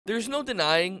There's no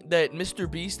denying that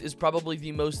MrBeast is probably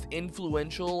the most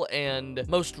influential and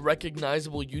most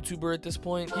recognizable YouTuber at this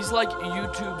point. He's like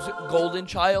YouTube's golden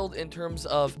child in terms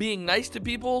of being nice to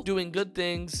people, doing good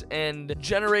things, and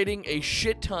generating a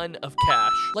shit ton of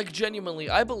cash. Like, genuinely,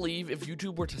 I believe if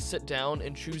YouTube were to sit down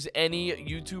and choose any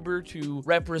YouTuber to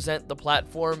represent the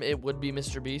platform, it would be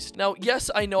MrBeast. Now,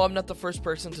 yes, I know I'm not the first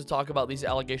person to talk about these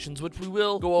allegations, which we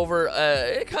will go over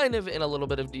kind of in a little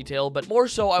bit of detail, but more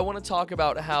so, I want to talk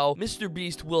about how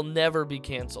MrBeast will never be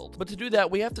canceled. But to do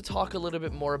that, we have to talk a little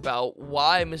bit more about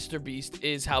why MrBeast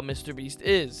is how MrBeast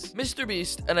is.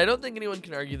 MrBeast, and I don't think anyone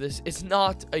can argue this, is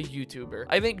not a YouTuber.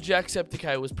 I think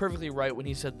Jacksepticeye was perfectly right when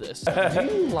he said this. Do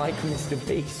you like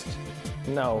MrBeast?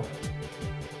 No.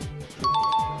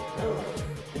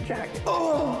 Jack.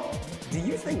 Oh! Do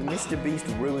you think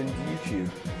MrBeast ruined YouTube?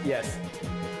 Yes.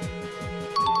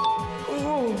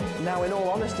 Now, in all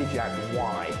honesty, Jack,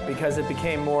 why? Because it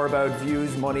became more about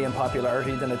views, money, and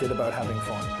popularity than it did about having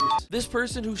fun. This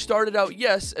person who started out,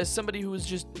 yes, as somebody who was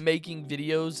just making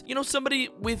videos, you know, somebody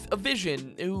with a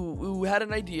vision, who had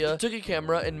an idea, took a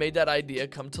camera, and made that idea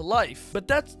come to life. But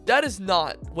that is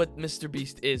not what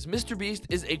MrBeast is. MrBeast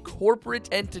is a corporate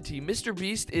entity.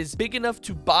 MrBeast is big enough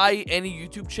to buy any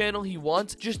YouTube channel he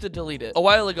wants just to delete it. A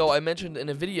while ago, I mentioned in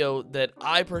a video that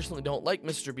I personally don't like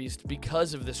MrBeast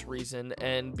because of this reason,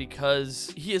 and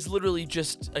because he is literally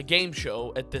just a game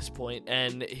show at this point,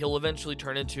 and he'll eventually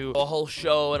turn into a whole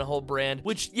show and a whole brand,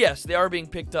 which, yes, they are being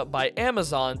picked up by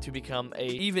Amazon to become a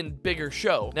even bigger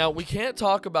show. Now, we can't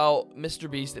talk about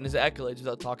MrBeast and his accolades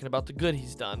without talking about the good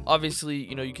he's done. Obviously,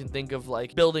 you know, you can think of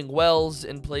like building wells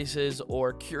in places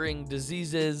or curing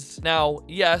diseases. Now,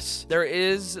 yes, there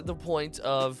is the point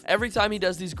of every time he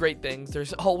does these great things,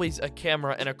 there's always a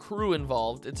camera and a crew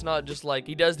involved. It's not just like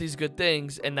he does these good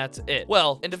things and that's it.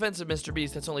 Well, in defense of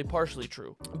MrBeast, that's only partially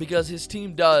true, because his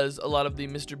team does a lot of the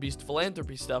MrBeast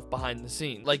philanthropy stuff behind the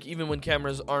scenes. Like, even when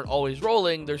cameras aren't always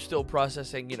rolling, they're still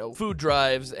processing, you know, food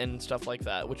drives and stuff like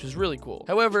that, which is really cool.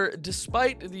 However,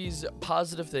 despite these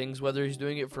positive things, whether he's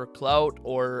doing it for clout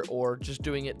or just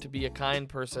doing it to be a kind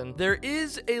person, there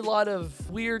is a lot of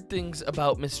weird things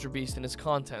about MrBeast and his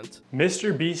content.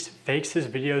 MrBeast fakes his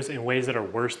videos in ways that are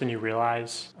worse than you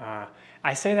realize.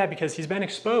 I say that because he's been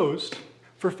exposed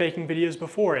for faking videos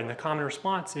before, and the common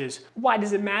response is, why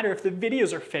does it matter if the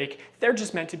videos are fake? They're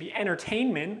just meant to be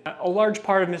entertainment. A large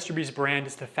part of MrBeast's brand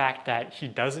is the fact that he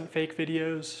doesn't fake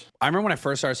videos. I remember when I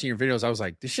first started seeing your videos, I was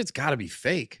like, this shit's gotta be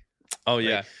fake. Oh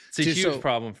yeah, like, it's a huge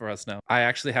problem for us now. I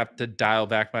actually have to dial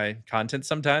back my content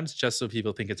sometimes just so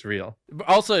people think it's real.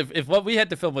 Also, if what we had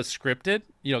to film was scripted,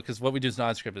 you know, because what we do is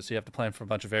non-scripted, so you have to plan for a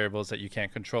bunch of variables that you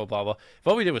can't control, blah, blah. If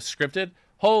what we did was scripted,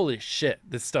 holy shit,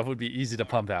 this stuff would be easy to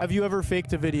pump out. Have you ever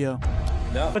faked a video?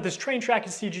 No. But this train track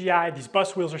is CGI, these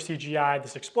bus wheels are CGI,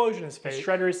 this explosion is fake, this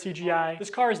shredder is CGI, this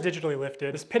car is digitally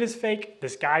lifted, this pit is fake,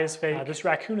 this guy is fake, this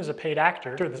raccoon is a paid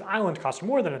actor, this island cost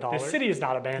more than $1, this city is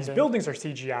not abandoned, these buildings are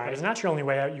CGI, but it's not your only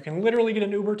way out. You can literally get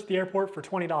an Uber to the airport for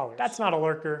 $20. That's not a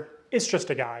lurker. It's just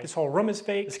a guy. This whole room is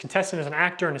fake. This contestant is an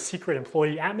actor and a secret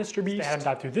employee at MrBeast. They had him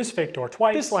dive through this fake door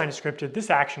twice. This line is scripted. This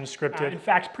action is scripted. In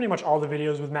fact, pretty much all the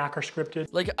videos with Mac are scripted.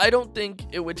 Like, I don't think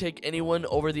it would take anyone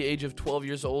over the age of 12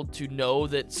 years old to know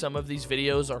that some of these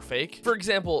videos are fake. For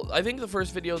example, I think the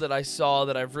first video that I saw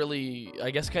that I've really,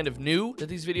 I guess, kind of knew that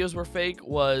these videos were fake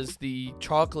was the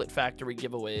chocolate factory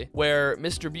giveaway, where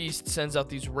MrBeast sends out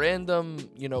these random,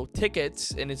 you know,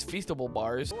 tickets in his Feastable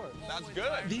bars. Sounds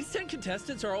good. These 10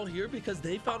 contestants are all here because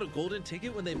they found a golden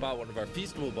ticket when they bought one of our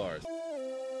Feastable bars.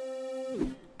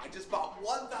 I just bought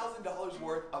 $1,000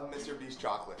 worth of MrBeast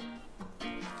chocolate.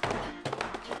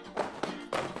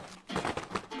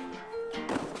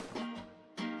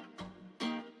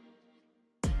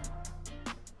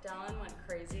 Dylan went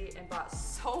crazy and bought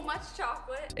so much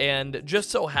chocolate. And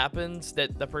just so happens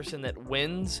that the person that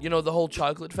wins, you know, the whole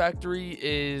chocolate factory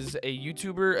is a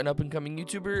YouTuber, an up-and-coming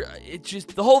YouTuber. It's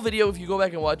just, the whole video, if you go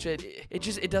back and watch it,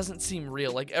 it doesn't seem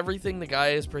real. Like, everything the guy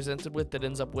is presented with that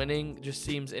ends up winning just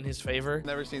seems in his favor.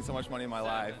 Never seen so much money in my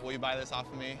life. Will you buy this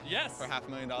off of me? Yes. For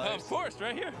 $500,000? Of course,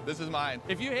 right here. This is mine.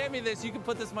 If you hand me this, you can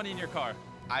put this money in your car.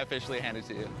 I officially hand it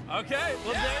to you. Okay,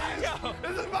 well, there you go.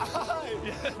 This is mine!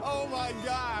 Yes. Oh my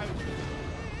God.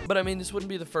 But I mean, this wouldn't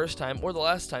be the first time or the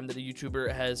last time that a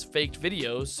YouTuber has faked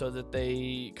videos so that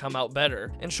they come out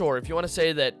better. And sure, if you want to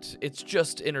say that it's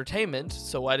just entertainment,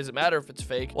 so why does it matter if it's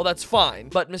fake? Well, that's fine.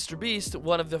 But MrBeast,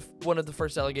 one of the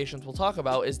first allegations we'll talk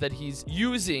about is that he's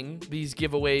using these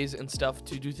giveaways and stuff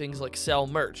to do things like sell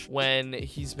merch, when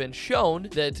he's been shown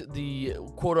that the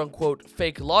quote-unquote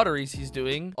fake lotteries he's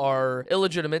doing are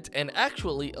illegitimate and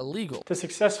actually illegal. To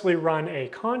successfully run a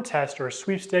contest or a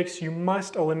sweepstakes, you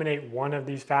must eliminate one of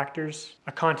these factors.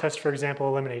 A contest, for example,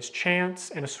 eliminates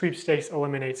chance, and a sweepstakes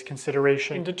eliminates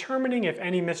consideration. In determining if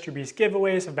any MrBeast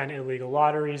giveaways have been illegal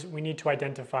lotteries, we need to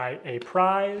identify a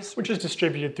prize, which is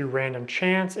distributed through random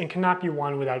chance and cannot be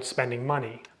won without spending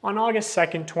money. On August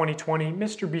 2nd, 2020,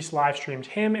 MrBeast live streamed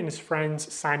him and his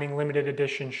friends signing limited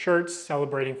edition shirts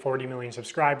celebrating 40 million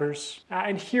subscribers.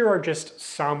 And here are just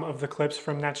some of the clips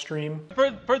from that stream.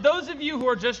 For those of you who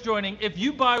are just joining, if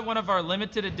you buy one of our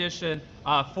limited edition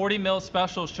 40 mil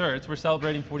special shirts, we're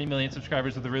celebrating 40 million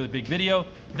subscribers with a really big video,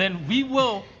 then we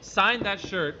will sign that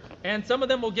shirt, and some of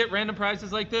them will get random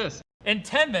prizes like this. In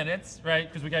 10 minutes, right,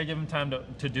 because we gotta give them time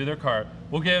to do their cart,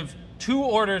 we'll give 2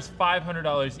 orders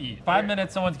 $500 each. 5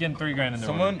 minutes, someone's getting $3 grand in their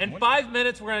order. In 5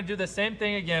 minutes, we're gonna do the same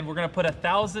thing again. We're gonna put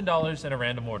 $1,000 in a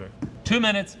random order. 2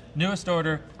 minutes, newest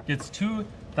order gets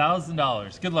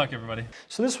 $2,000. Good luck, everybody.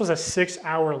 So this was a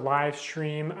 6-hour live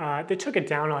stream. They took it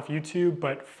down off YouTube,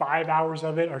 but 5 hours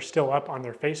of it are still up on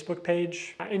their Facebook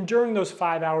page. And during those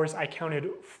 5 hours, I counted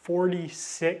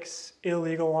 46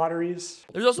 illegal lotteries.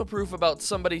 There's also proof about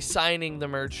somebody signing the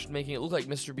merch, making it look like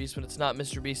MrBeast when it's not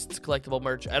MrBeast's collectible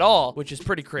merch at all, which is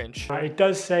pretty cringe. It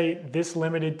does say this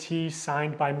limited tee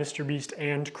signed by MrBeast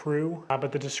and crew,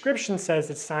 but the description says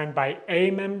it's signed by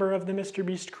a member of the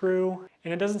MrBeast crew,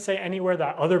 and it doesn't say anywhere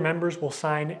that other members will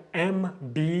sign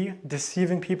MB,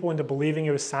 deceiving people into believing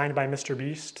it was signed by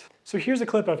MrBeast. So here's a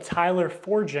clip of Tyler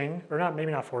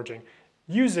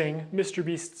using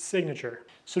MrBeast's signature.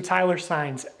 So Tyler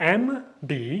signs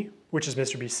MB, which is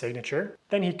MrBeast's signature.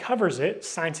 Then he covers it,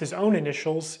 signs his own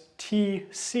initials,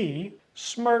 TC,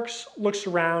 smirks, looks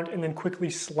around, and then quickly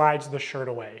slides the shirt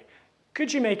away.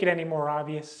 Could you make it any more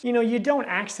obvious? You know, you don't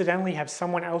accidentally have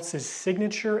someone else's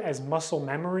signature as muscle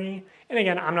memory. And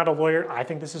again, I'm not a lawyer, I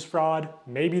think this is fraud.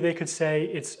 Maybe they could say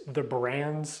it's the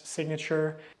brand's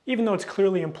signature, even though it's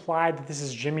clearly implied that this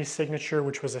is Jimmy's signature,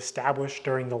 which was established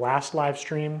during the last live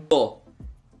stream.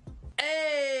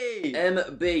 Hey!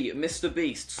 MB,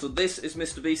 MrBeast. So this is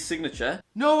MrBeast's signature.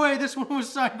 No way, this one was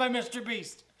signed by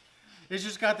MrBeast. It's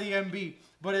just got the MB,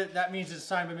 but that means it's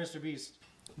signed by MrBeast.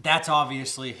 That's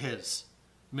obviously his,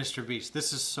 MrBeast.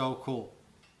 This is so cool.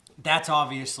 That's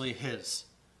obviously his,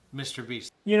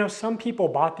 MrBeast. You know, some people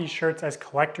bought these shirts as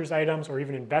collector's items or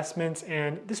even investments,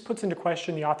 and this puts into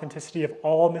question the authenticity of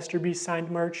all MrBeast signed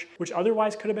merch, which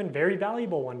otherwise could have been very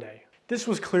valuable one day. This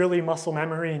was clearly muscle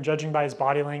memory, and judging by his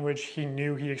body language, he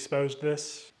knew he exposed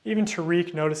this. Even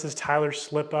Tariq notices Tyler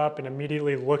slip up and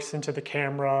immediately looks into the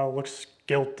camera, looks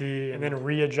guilty, and then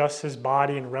readjusts his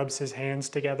body and rubs his hands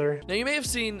together. Now you may have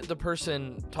seen the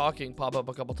person talking pop up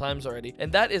a couple times already,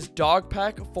 and that is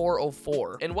Dogpack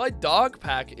 404. And why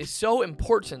Dogpack is so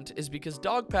important is because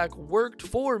Dogpack worked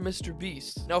for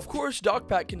MrBeast. Now of course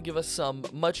Dogpack can give us some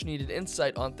much needed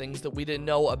insight on things that we didn't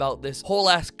know about this whole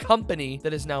ass company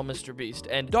that is now MrBeast.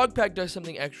 And Dogpack does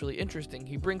something actually interesting.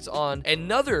 He brings on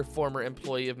another former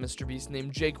employee of MrBeast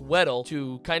named Jake Weddle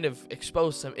to kind of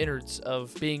expose some innards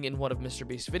of being in one of MrBeast's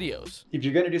videos. If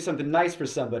you're gonna do something nice for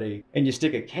somebody and you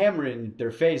stick a camera in their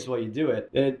face while you do it,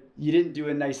 you didn't do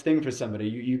a nice thing for somebody.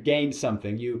 You gained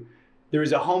something. There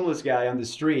was a homeless guy on the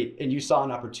street and you saw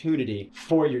an opportunity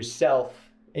for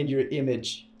yourself and your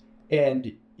image,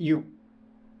 and you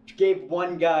gave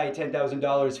one guy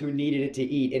 $10,000 who needed it to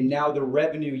eat, and now the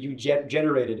revenue you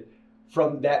generated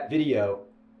from that video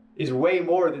is way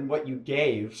more than what you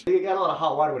gave. You got a lot of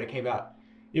hot water when it came out.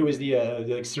 It was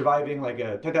the surviving like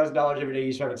 $10,000 every day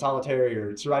you survive in solitary,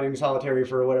 or surviving solitary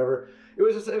for whatever. It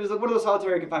was one of those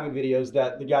solitary confinement videos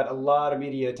that got a lot of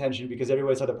media attention because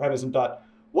everybody saw the premise and thought,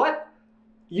 what?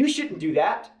 You shouldn't do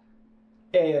that.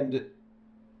 And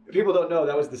people don't know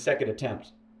that was the second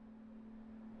attempt.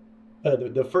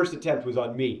 The first attempt was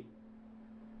on me,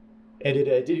 and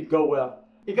it didn't go well.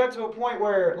 It got to a point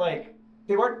where like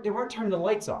they weren't turning the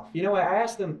lights off. You know, I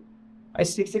asked them, I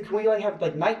said, can we like have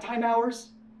like nighttime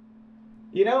hours?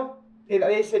 You know? And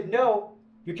they said no,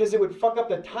 because it would fuck up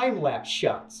the time-lapse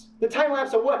shots. The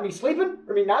time-lapse of what? Me sleeping?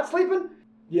 Or me not sleeping?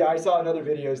 Yeah, I saw in other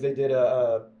videos they did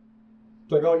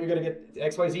like, oh, you're gonna get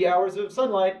XYZ hours of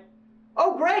sunlight.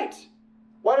 Oh, great!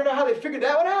 Well, I don't know how they figured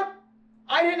that one out.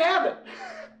 I didn't have it.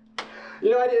 You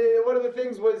know, one of the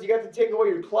things was you got to take away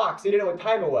your clock, so you didn't know what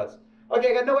time it was.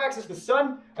 Okay, I got no access to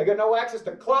sun. I got no access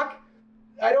to clock.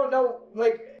 I don't know,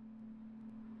 like,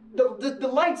 the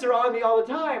lights are on me all the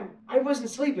time. I wasn't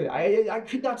sleeping. I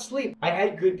could not sleep. I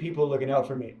had good people looking out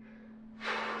for me.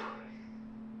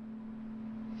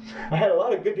 I had a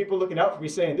lot of good people looking out for me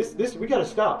saying, this, we gotta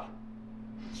stop.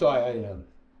 So I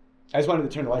just wanted to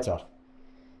turn the lights off.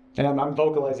 And I'm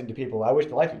vocalizing to people, I wish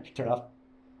the lights would turn off.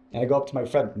 And I go up to my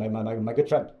friend, my good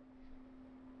friend.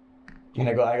 And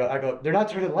I go, they're not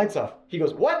turning the lights off. He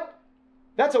goes, what?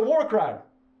 That's a war crime.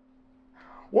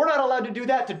 We're not allowed to do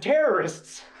that to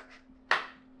terrorists.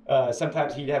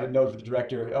 Sometimes he'd have a note from the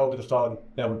director over the phone.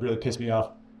 That would really piss me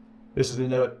off. This is the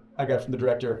note I got from the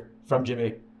director, from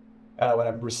Jimmy, when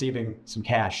I'm receiving some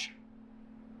cash.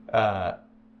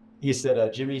 He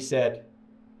said, Jimmy said,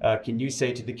 can you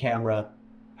say to the camera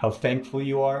how thankful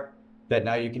you are that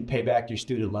now you can pay back your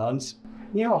student loans?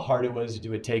 You know how hard it was to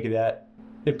do a take of that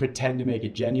and pretend to make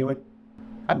it genuine?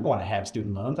 I don't want to have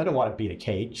student loans. I don't want to be in a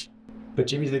cage. But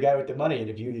Jimmy's the guy with the money, and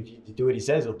if you do what he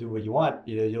says, he'll do what you want.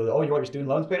 Oh, you want your student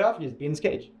loans paid off? You just be in this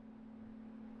cage.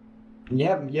 And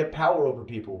you have power over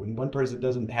people. When one person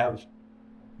doesn't have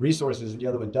resources and the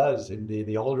other one does, and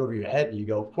they hold it over your head, and you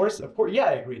go, of course, yeah,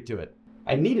 I agreed to it.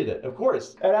 I needed it, of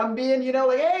course. And I'm being,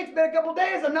 like, hey, it's been a couple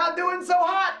days, I'm not doing so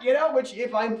hot, which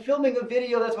if I'm filming a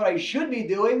video, that's what I should be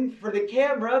doing for the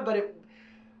camera, but it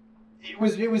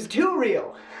was too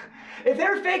real. If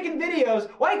they're faking videos,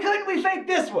 why couldn't we fake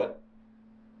this one?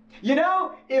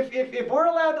 If we're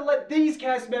allowed to let these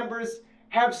cast members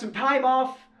have some time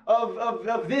off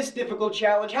of this difficult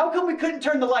challenge, how come we couldn't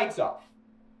turn the lights off?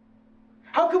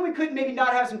 How come we couldn't maybe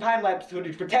not have some time lapse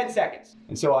footage for 10 seconds?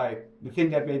 And so the thing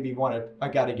that made me I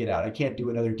gotta get out. I can't do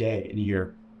another day in a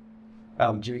year.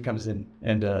 Jimmy comes in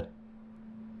and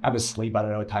I'm asleep. I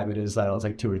don't know what time it is. I don't know, it's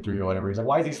like 2 or 3 or whatever. He's like,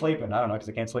 why is he sleeping? I don't know, because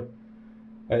I can't sleep.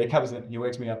 And he comes in, he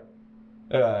wakes me up.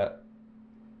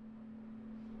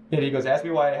 And he goes, ask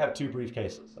me why I have 2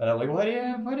 briefcases. And I'm like, why do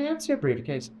you have 2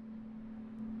 briefcases?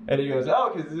 And he goes,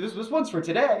 oh, because this one's for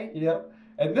today,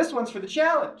 and this one's for the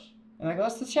challenge. And I go,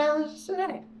 what's the challenge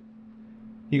today?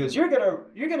 He goes, you're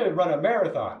gonna run a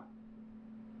marathon.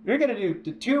 You're gonna do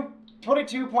the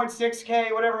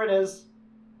 22.6K, whatever it is.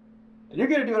 And you're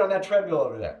gonna do it on that treadmill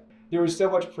over there. There was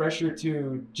so much pressure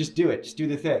to just do it, just do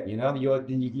the thing,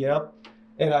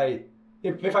 And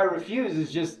if I refuse,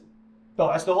 it's just, oh,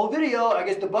 that's the whole video. I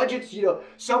guess the budget's,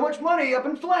 so much money up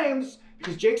in flames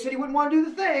because Jake said he wouldn't want to do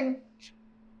the thing.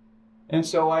 And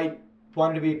so I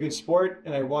wanted to be a good sport,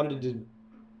 and I wanted to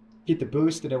get the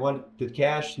boost, and I wanted the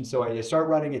cash, and so I started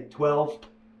running at 12.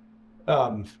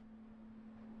 I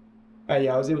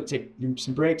was able to take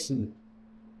some breaks, and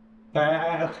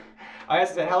I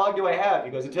asked him, how long do I have?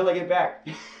 He goes, until I get back.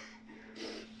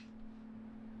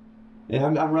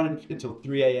 And I'm running until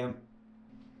 3 a.m.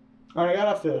 All right, I got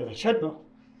off the treadmill.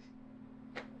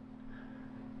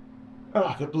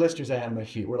 Oh, the blisters I had on my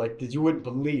feet were like, you wouldn't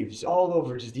believe, just all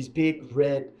over, just these big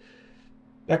red.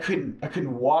 I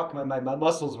couldn't walk. My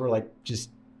muscles were like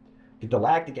just the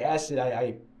lactic acid.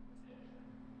 I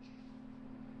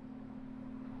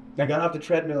got off the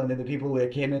treadmill, and then the people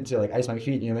that came in to like ice my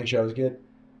feet, make sure I was good.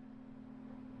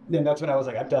 Then that's when I was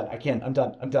like, I'm done. I can't. I'm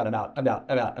done. I'm out. I'm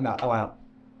out.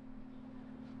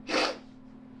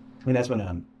 And that's when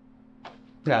I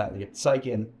get psych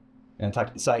in, and I talk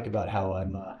to the psych about how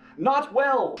I'm not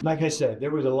well. Like I said,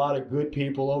 there was a lot of good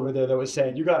people over there that was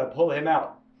saying, you got to pull him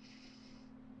out.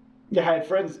 Yeah, I had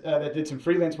friends that did some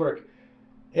freelance work,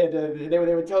 and they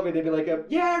would tell me, they'd be like,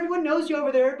 yeah, everyone knows you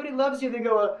over there, everybody loves you. They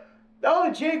go,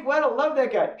 oh, Jake Weddle, love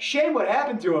that guy. Shame what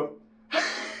happened to him.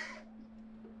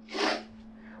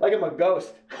 Like I'm a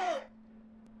ghost.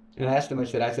 And I asked him, I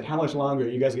said, how much longer are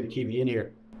you guys going to keep me in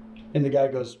here? And the guy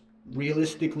goes,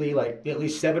 realistically, like at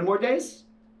least 7 more days?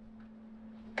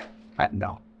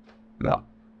 No. And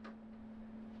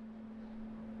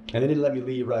they didn't let me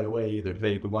leave right away either.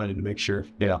 They wanted to make sure,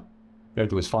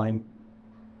 everything was fine.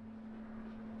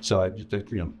 So I just,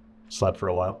 slept for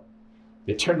a while.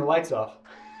 They turned the lights off.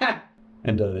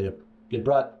 And they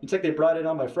brought in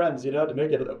all my friends, to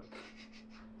make it.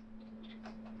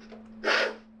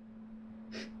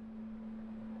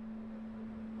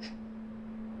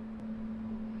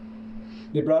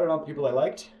 They brought in all the people I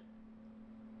liked.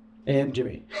 And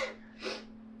Jimmy.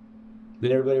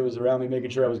 Then everybody was around me, making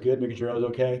sure I was good, making sure I was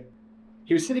okay.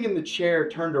 He was sitting in the chair,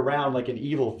 turned around like an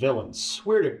evil villain.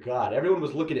 Swear to God, everyone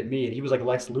was looking at me, and he was like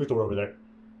Lex Luthor over there.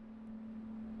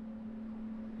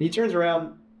 He turns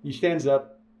around, he stands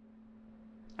up.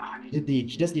 He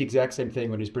does the exact same thing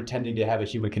when he's pretending to have a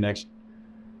human connection.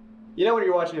 When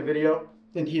you're watching a video,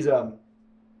 and he's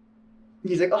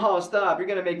like, oh, stop, you're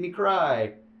gonna make me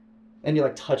cry. and he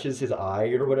like touches his eye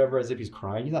or whatever as if he's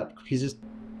crying. He's just,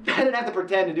 I didn't have to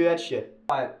pretend to do that shit.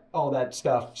 But all that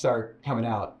stuff started coming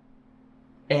out.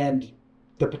 And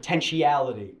the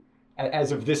potentiality,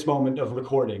 as of this moment of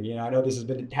recording, you know, I know this has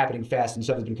been happening fast and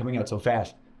stuff has been coming out so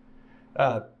fast.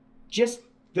 Just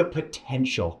the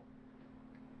potential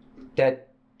that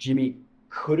Jimmy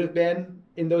could have been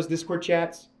in those Discord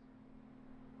chats,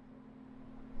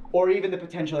 or even the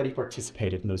potential that he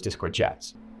participated in those Discord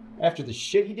chats. After the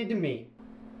shit he did to me,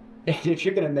 if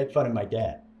you're gonna make fun of my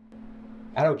dad,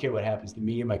 I don't care what happens to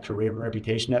me and my career and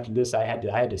reputation after this. I had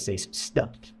to say some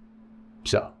stuff.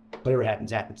 So whatever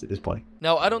happens at this point.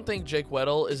 Now, I don't think Jake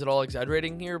Weddle is at all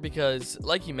exaggerating here because,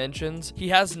 like he mentions, he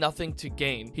has nothing to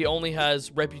gain. He only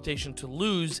has reputation to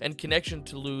lose and connection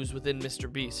to lose within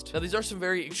MrBeast. Now, these are some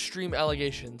very extreme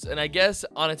allegations, and I guess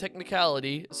on a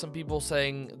technicality, some people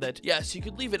saying that, yes, he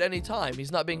could leave at any time,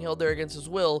 he's not being held there against his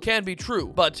will, can be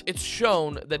true, but it's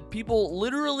shown that people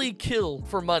literally kill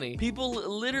for money. People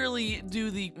literally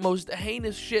do the most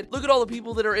heinous shit. Look at all the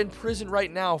people that are in prison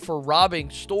right now for robbing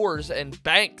stores and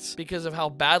banks because of how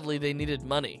badly they needed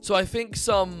money. So I think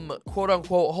some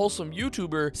quote-unquote wholesome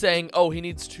YouTuber saying, oh, he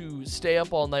needs to stay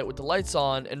up all night with the lights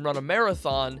on and run a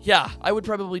marathon, yeah, I would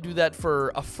probably do that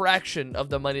for a fraction of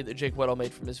the money that Jake Weddle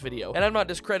made from this video. And I'm not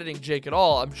discrediting Jake at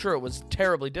all. I'm sure it was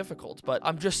terribly difficult, but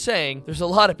I'm just saying there's a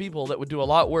lot of people that would do a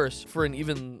lot worse for an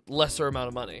even lesser amount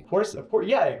of money. Of course,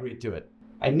 yeah, I agreed to it.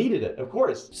 I needed it, of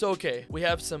course. So, okay, we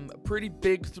have some pretty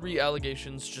big 3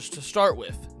 allegations just to start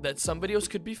with. That some videos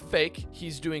could be fake,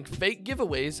 he's doing fake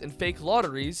giveaways and fake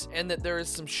lotteries, and that there is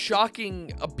some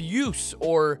shocking abuse,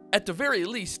 or at the very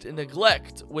least,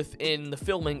 neglect within the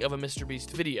filming of a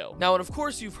MrBeast video. Now, and of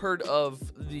course, you've heard of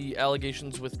the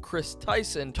allegations with Chris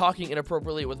Tyson talking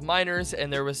inappropriately with minors,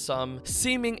 and there was some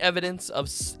seeming evidence of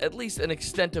at least an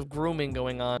extent of grooming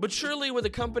going on. But surely with a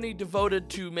company devoted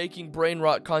to making brain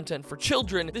rot content for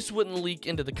children, this wouldn't leak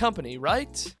into the company,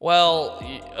 right? Well,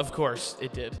 of course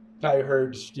it did. I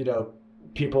heard, you know,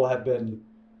 people have been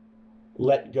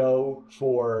let go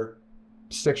for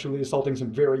sexually assaulting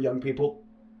some very young people.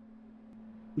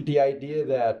 The idea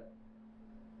that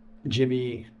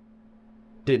Jimmy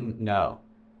didn't know,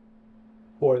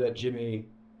 or that Jimmy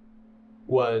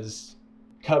was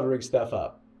covering stuff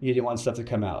up. He didn't want stuff to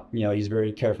come out. You know, he's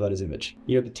very careful about his image.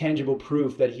 You know, the tangible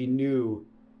proof that he knew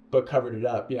but covered it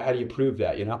up. You know, how do you prove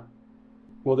that, you know?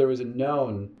 Well, there was a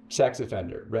known sex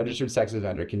offender, registered sex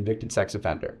offender, convicted sex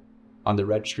offender on the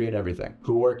registry and everything,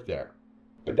 who worked there.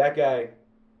 But that guy,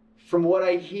 from what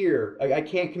I hear, I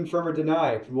can't confirm or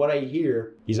deny, from what I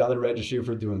hear, he's on the registry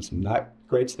for doing some not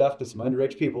great stuff to some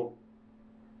underage people.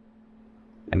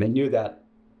 And they knew that.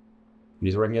 And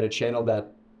he's working at a channel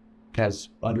that has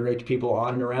underage people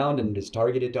on and around and is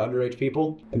targeted to underage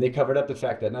people. And they covered up the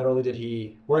fact that not only did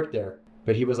he work there,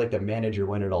 but he was like the manager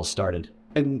when it all started.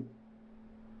 And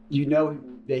you know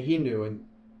that he knew, and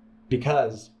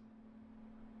because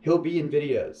he'll be in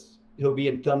videos, he'll be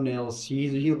in thumbnails,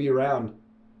 he'll be around.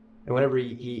 And whenever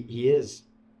he is,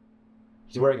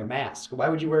 he's wearing a mask. Why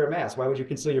would you wear a mask? Why would you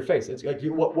conceal your face? It's like,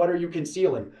 what are you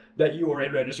concealing? That you are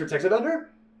a registered sex offender?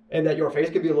 And that your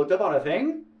face could be looked up on a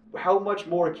thing? How much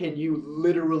more can you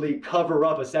literally cover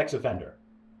up a sex offender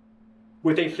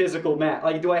with a physical mask?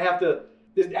 Like, do I have to...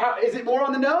 Is it more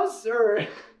on the nose, or?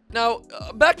 Now,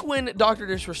 back when Dr.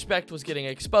 Disrespect was getting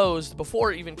exposed,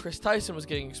 before even Chris Tyson was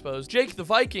getting exposed, Jake the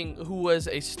Viking, who was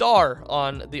a star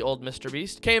on the old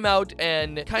MrBeast, came out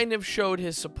and kind of showed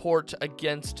his support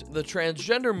against the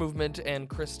transgender movement and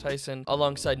Chris Tyson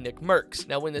alongside Nick Merckx.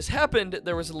 Now, when this happened,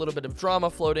 there was a little bit of drama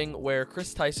floating where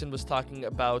Chris Tyson was talking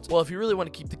about, well, if you really want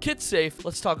to keep the kids safe,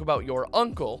 let's talk about your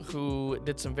uncle, who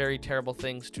did some very terrible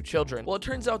things to children. Well, it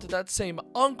turns out that that same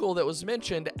uncle that was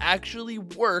mentioned actually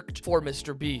worked for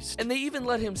MrBeast. And they even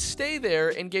let him stay there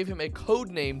and gave him a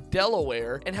code name,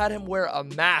 Delaware, and had him wear a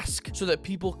mask so that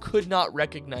people could not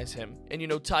recognize him and, you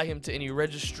know, tie him to any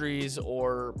registries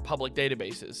or public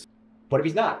databases. What if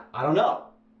he's not? I don't know.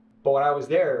 But when I was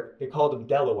there, they called him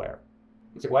Delaware.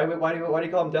 It's like, why do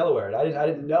you call him Delaware? I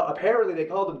didn't know. Apparently, they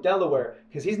called him Delaware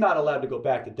because he's not allowed to go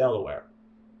back to Delaware.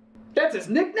 That's his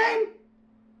nickname?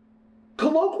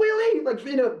 Colloquially? Like,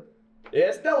 you know, yeah,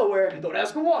 it's Delaware. Don't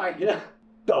ask him why, you know?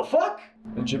 The fuck?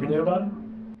 And Jimmy knew about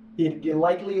it? The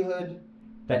likelihood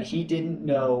that he didn't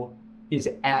know is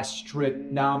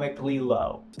astronomically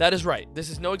low. That is right. This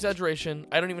is no exaggeration.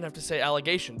 I don't even have to say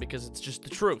allegation because it's just the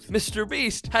truth.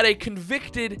 MrBeast had a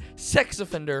convicted sex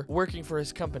offender working for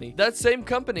his company. That same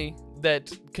company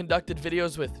that conducted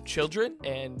videos with children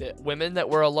and women that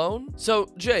were alone. So,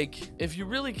 Jake, if you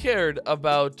really cared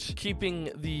about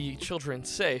keeping the children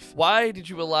safe, why did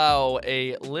you allow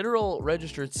a literal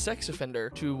registered sex offender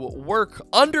to work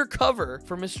undercover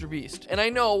for Mr. Beast? And I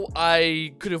know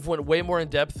I could have went way more in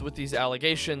depth with these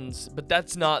allegations, but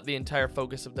that's not the entire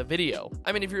focus of the video.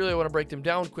 I mean, if you really want to break them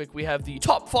down quick, we have the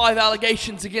top 5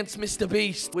 allegations against Mr.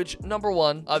 Beast, which number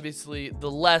 1, obviously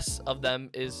the less of them,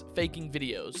 is faking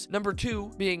videos. Number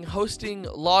 2 being hosting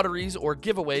lotteries or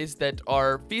giveaways that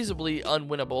are feasibly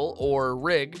unwinnable or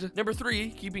rigged. Number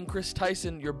 3, keeping Chris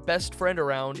Tyson, your best friend,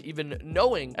 around, even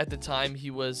knowing at the time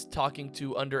he was talking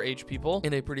to underage people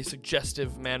in a pretty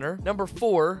suggestive manner. Number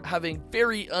 4, having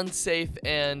very unsafe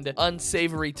and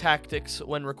unsavory tactics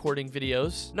when recording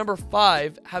videos. Number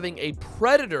 5, having a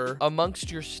predator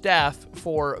amongst your staff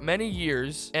for many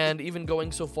years and even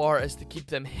going so far as to keep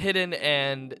them hidden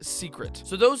and secret.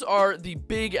 So those are the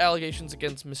big allegations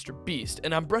against Mr. Beast,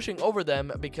 and I'm brushing over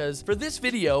them because for this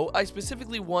video, I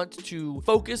specifically want to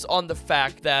focus on the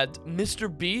fact that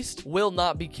Mr. Beast will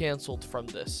not be canceled from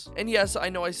this. And yes, I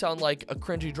know I sound like a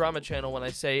cringy drama channel when I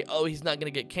say, oh, he's not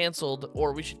gonna get canceled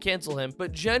or we should cancel him,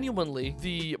 but genuinely,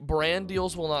 the brand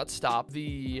deals will not stop.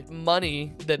 The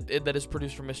money that is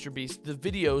produced from Mr. Beast, the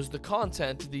videos, the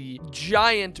content, the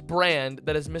giant brand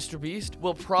that is Mr. Beast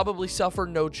will probably suffer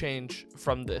no change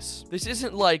from this. This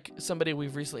isn't like somebody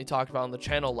we've recently talked about on the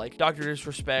channel like Dr.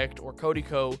 Disrespect or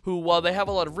Comical, who, while they have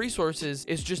a lot of resources,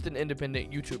 is just an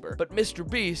independent YouTuber. But Mr.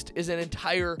 Beast is an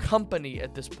entire company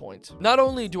at this point. Not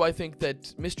only do I think that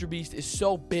Mr. Beast is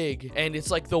so big and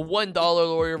it's like the $1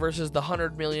 lawyer versus the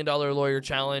 $100 million lawyer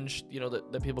challenge, you know,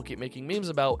 that people keep making memes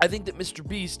about, I think that Mr.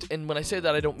 Beast, and when I say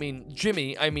that I don't mean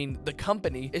Jimmy, I mean the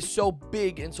company, is so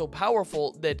big and so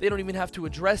powerful that they don't even have to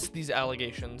address these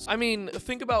allegations. I mean,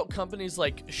 think about companies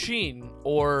like Shein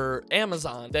or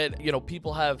Amazon that, you know,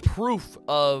 people have proof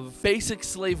of basic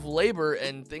slave labor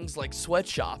and things like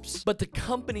sweatshops, but the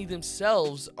company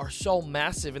themselves are so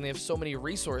massive and they have so many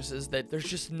resources that there's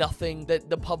just nothing that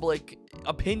the public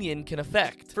opinion can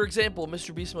affect. For example,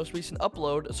 Mr. Beast's most recent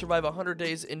upload, survive 100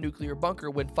 days in nuclear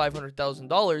bunker, win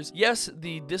 $500,000. Yes,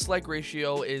 the dislike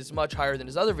ratio is much higher than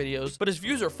his other videos, but his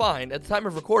views are fine. At the time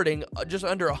of recording, just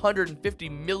under 150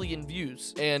 million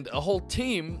views, and a whole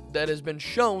team that has been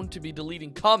shown to be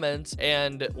deleting comments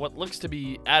and what looks to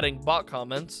be adding bot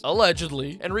comments,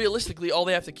 allegedly. And realistically, all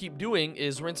they have to keep doing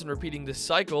is rinse and repeating this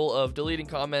cycle of deleting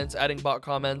comments, adding bot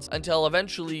comments, until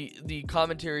eventually the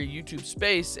commentary YouTube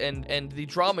space and the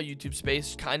drama YouTube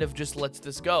space kind of just lets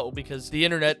this go because the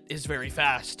internet is very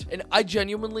fast. And I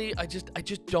genuinely, I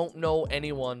just don't know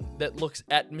anyone that looks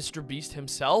at Mr. Beast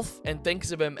himself and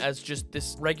thinks of him as just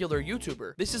this regular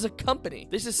YouTuber. This is a company.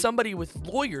 This is somebody with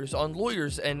lawyers on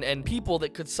lawyers and people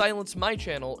that could silence my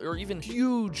channel or even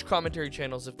huge commentary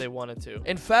channels if they wanted to.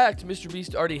 In fact, Mr.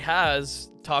 Beast already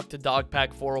has talked to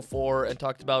Dogpack 404 and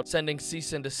talked about sending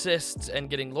cease and desists and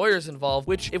getting lawyers involved,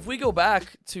 which if we go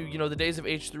back to, you know, the days of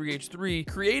H3H3,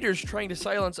 creators trying to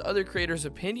silence other creators'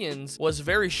 opinions was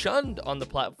very shunned on the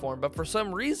platform. But for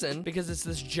some reason, because it's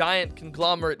this giant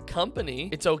conglomerate company,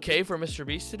 it's okay for Mr.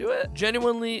 Beast to do it.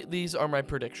 Genuinely, these are my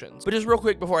predictions. But just real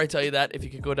quick before I tell you that, if you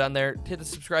could go down there, hit the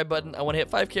subscribe button. I want to hit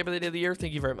 5K by the end of the year.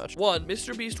 Thank you very much. 1,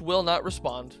 Mr. Beast will not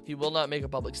respond. He will not make a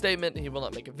public statement. He will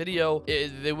not make a video.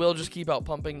 They will just keep out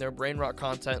pumping their brain rot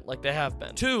content like they have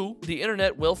been. 2, the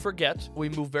internet will forget. We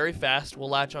move very fast. We'll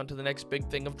latch on to the next big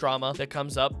thing of drama that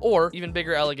comes up, or even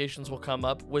bigger allegations will come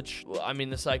up, which, I mean,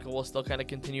 the cycle will still kind of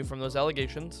continue from those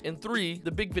allegations. And 3,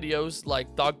 the big videos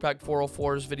like Dogpack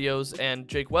 404's videos and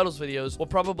Jake Weddle's videos will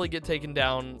probably get taken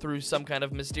down through some kind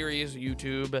of mysterious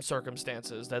YouTube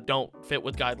circumstances that don't fit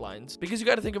with guidelines. Because you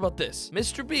got to think about this.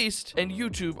 Mr. Beast and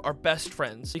YouTube are best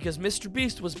friends because Mr.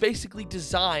 Beast was basically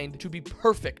designed to be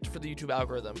perfect for the YouTube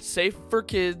algorithm. Safe for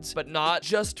kids, but not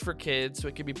just for kids, so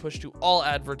it can be pushed to all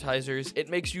advertisers. It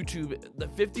makes YouTube the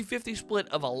 50-50 split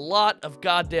of a lot of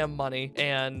goddamn money,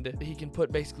 and he can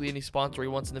put basically any sponsor he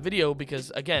wants in the video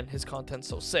because, again, his content's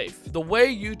so safe. The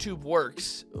way YouTube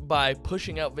works by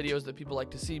pushing out videos that people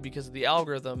like to see because of the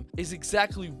algorithm is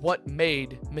exactly what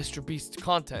made Mr. Beast's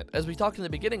content. As we talked in the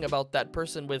beginning about that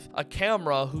person with a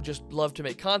camera who just loved to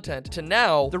make content, to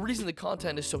now, the reason the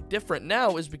content is so different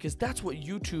now is because that's what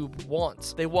YouTube wants.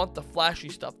 They want the flashy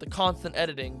stuff, the constant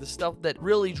editing, the stuff that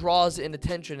really draws in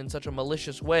attention in such a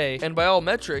malicious way. And by all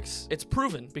metrics, it's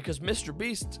proven because Mr.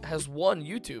 Beast has won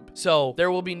YouTube. So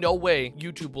there will be no way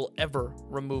YouTube will ever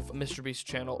remove Mr. Beast's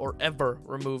channel or ever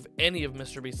remove any of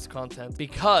Mr. Beast's content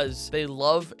because they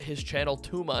love his channel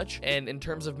too much. And in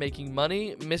terms of making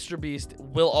money, Mr. Beast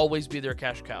will always be their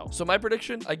cash cow. So my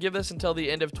prediction, I give this until the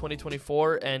end of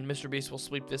 2024 and Mr. Beast will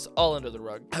sweep this all under the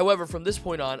rug. However, from this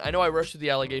point on, I know I rushed through the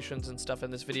allegations and stuff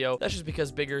in this video. That's just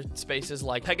because bigger spaces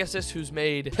like Pegasus, who's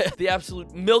made the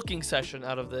absolute milking session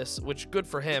out of this, which good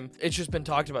for him. It's just been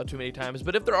talked about too many times.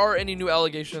 But if there are any new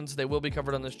allegations, they will be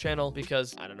covered on this channel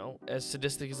because, I don't know, as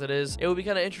sadistic as it is, it would be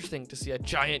kind of interesting to see a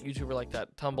giant YouTuber like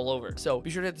that tumble over. So be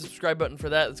sure to hit the subscribe button for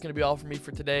that. That's going to be all for me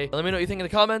for today. Let me know what you think in the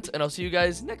comments, and I'll see you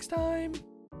guys next time.